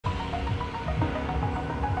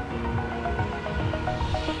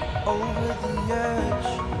edge.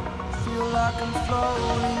 Feel like I'm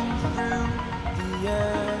floating through the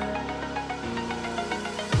air.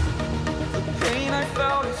 The pain I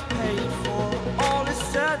felt is paid for, all is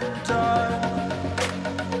said and done.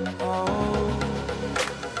 Oh,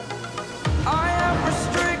 I am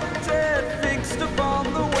restricted, fixed upon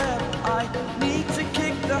the web. I need to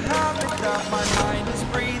kick the habit that my mind is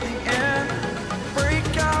breathing in.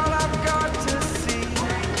 Break out, I've got to see.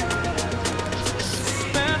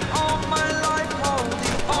 Spent all my life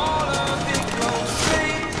holding all of it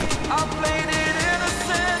closely. I played it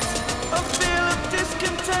innocent, a feel of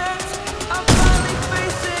discontent. I'm finally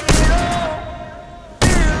facing it all,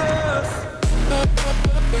 fearless.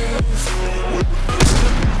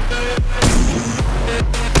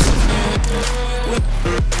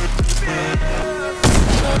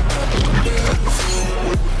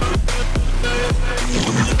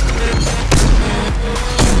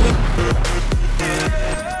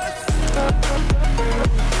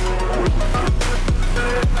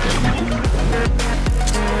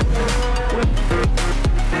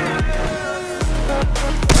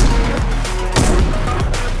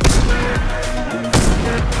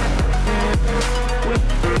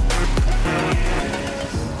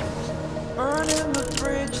 Burning the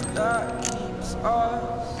bridge that keeps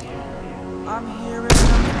us. I'm hearing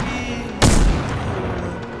them feeling.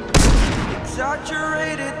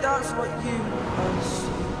 Exaggerated, that's what you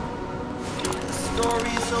assume. The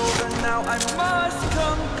story's over now, I must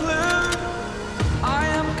conclude. I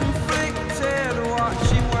am conflicted,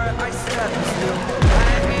 watching where I step still.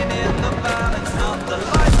 Hanging in the balance, not the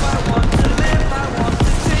life I want to live. I want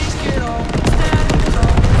to take it all, standing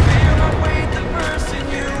tall. Fear I weighed the person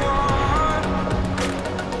you are.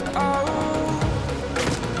 Oh,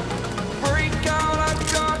 break out, I've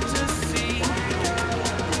got to see.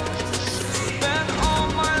 Spent all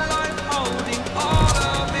my life holding all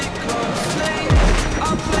of it closely. I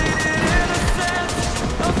played it innocent,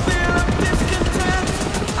 a feel of discontent.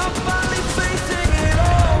 I'm finally facing it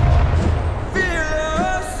all,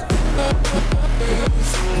 fearless.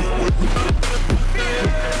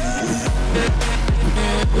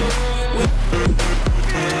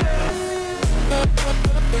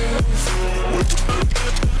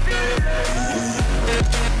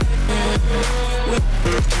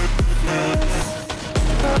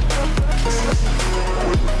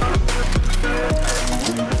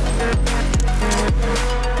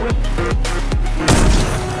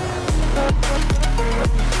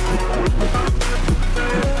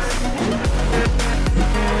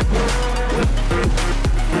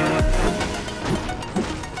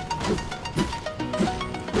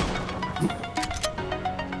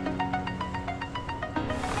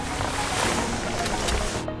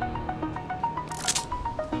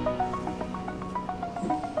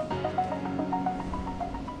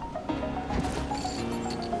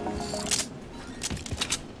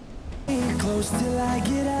 Close till I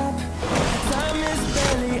get up. Time is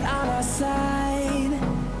barely on our side.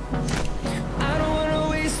 I don't wanna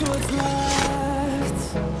waste what's left.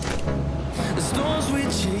 The storms we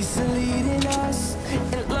chase are leading us,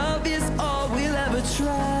 and love is all we'll ever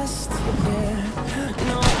trust. Yeah,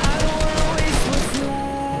 no, I don't wanna waste what's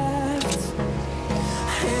left.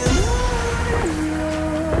 And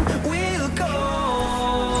on we'll go,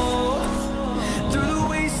 through the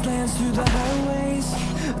wastelands, through the highways,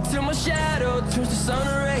 till my shadow turns to sun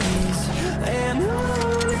rays. And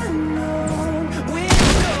on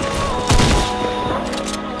we'll go,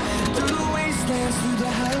 through the wastelands, through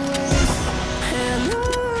the highways, and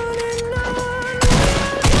on we'll go.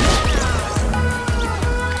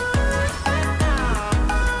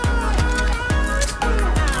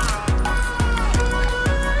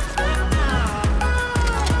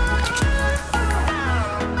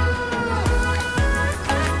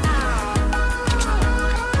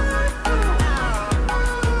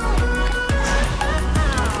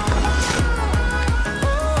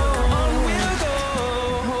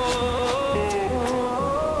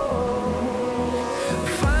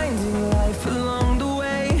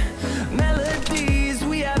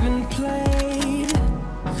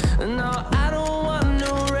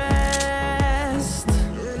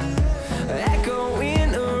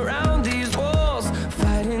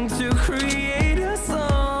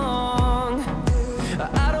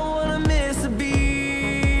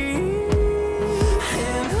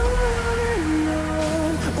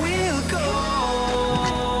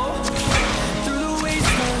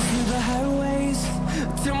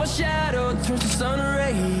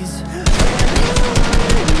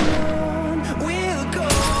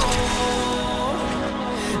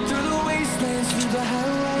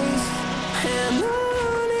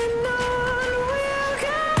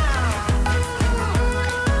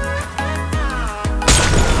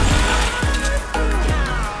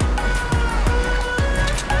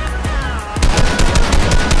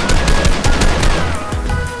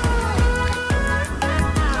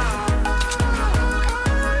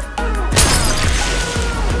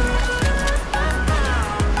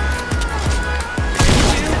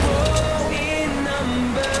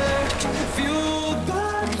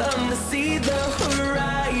 see the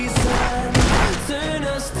horizon, turn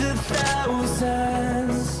us to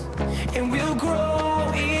thousands, and we'll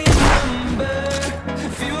grow in number,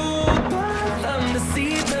 fueled by them to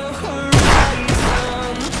see the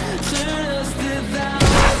horizon, turn us to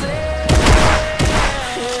thousands,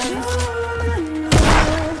 and on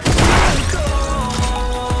we'll go,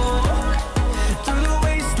 through the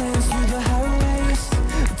wastelands, through the highways,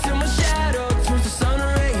 till my shadow turns to sun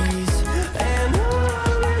rays, and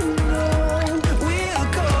on we'll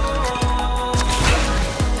go,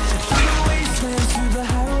 through the wastelands, through the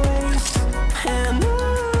highways, and on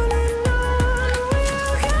we'll go.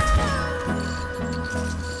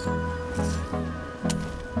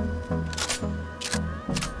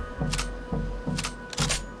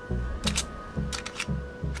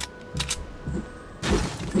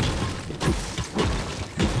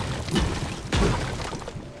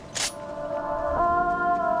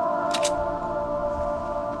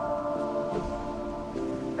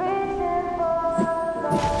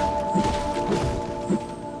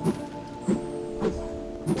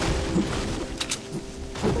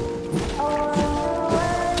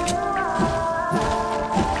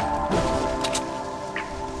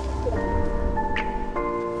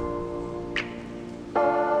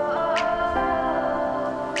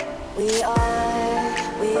 We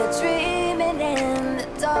are dreaming in the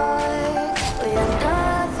dark. We are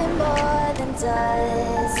nothing more than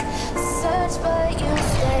dust. Search but you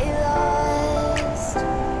stay lost.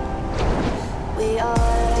 We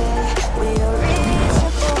are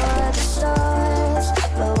reaching for the stars,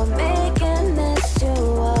 but we're making this too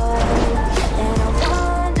hard. And I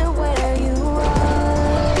wonder where you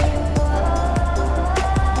are,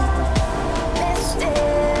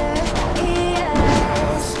 mysterious.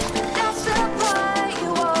 That's the part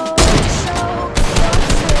you always show. You're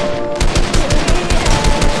too curious.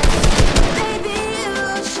 Maybe you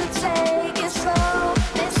should take it slow,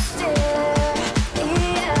 mysterious.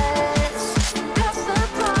 That's the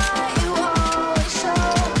part you always show.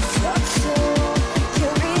 You're too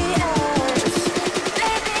curious.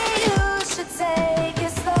 Maybe you should take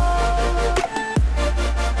it slow.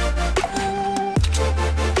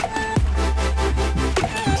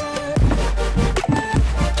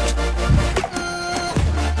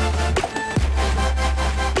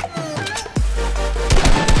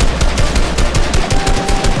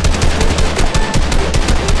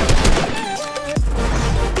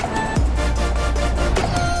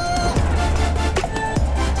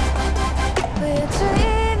 We're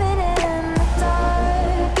dreaming in the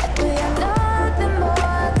dark. We are nothing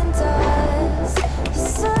more than dust. You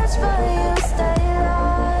search but you stay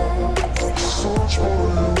lost.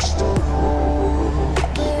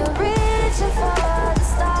 We're reaching for the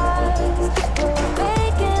stars, but we're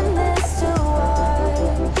making this too hard.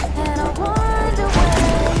 And I wonder where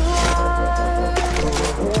you are,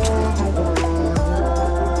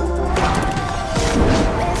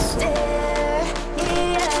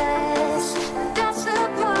 mysterious. That's the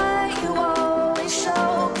part you always show.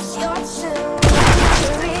 'Cause you're too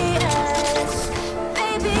curious.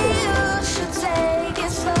 Maybe you should take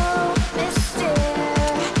it slow, mysterious.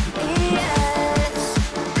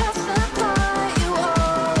 That's the part you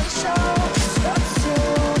always show. 'Cause you're too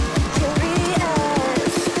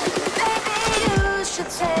curious. Maybe you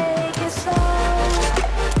should take it slow.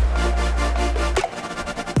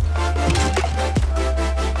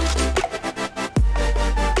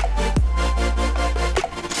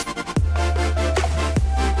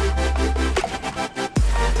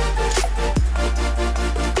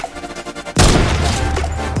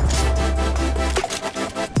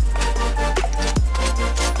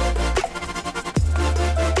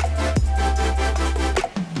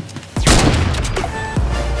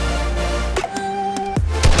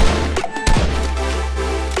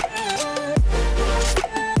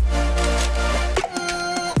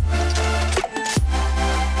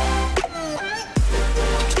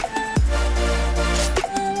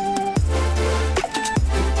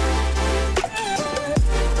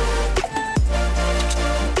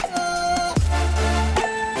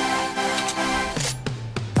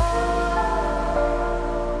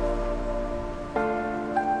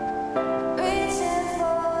 Reaching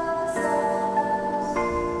for the stars.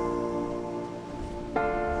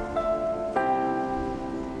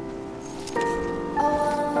 I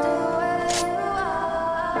wonder where you are.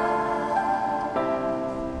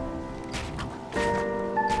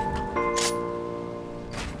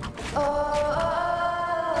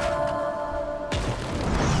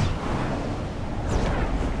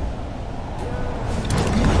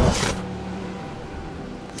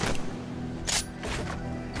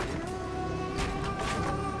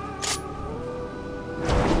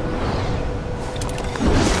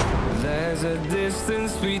 there's a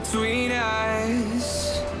distance between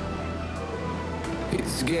us.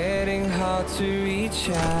 It's getting hard to reach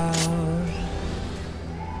out.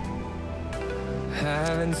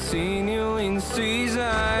 Haven't seen you in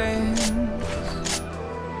seasons,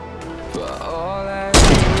 but all I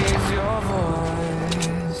hear is your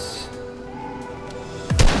voice.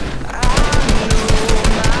 I know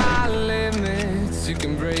my limits, you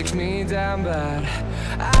can break me down, but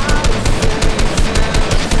I'll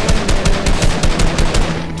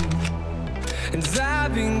and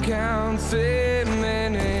I've been counting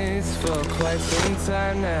minutes for quite some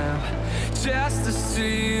time now, just to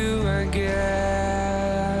see you again.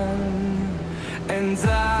 And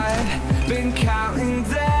I've been counting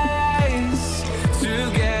days to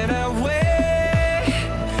get away,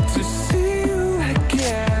 to see you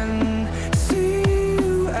again, see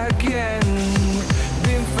you again.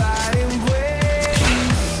 Been fighting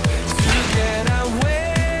ways to get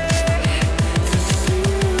away, to see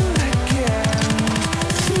you again,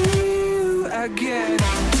 see you again.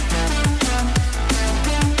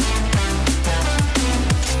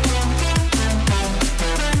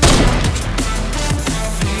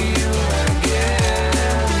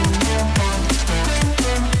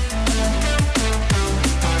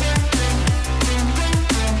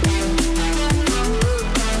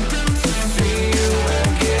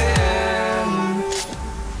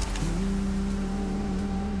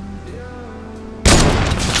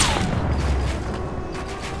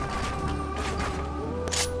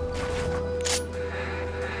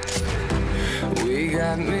 We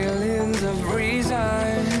got millions of reasons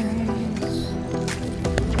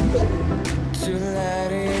to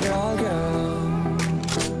let it all go.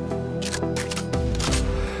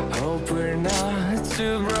 Hope we're not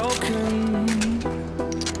too broken.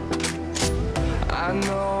 I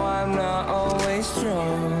know I'm not always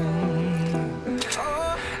strong.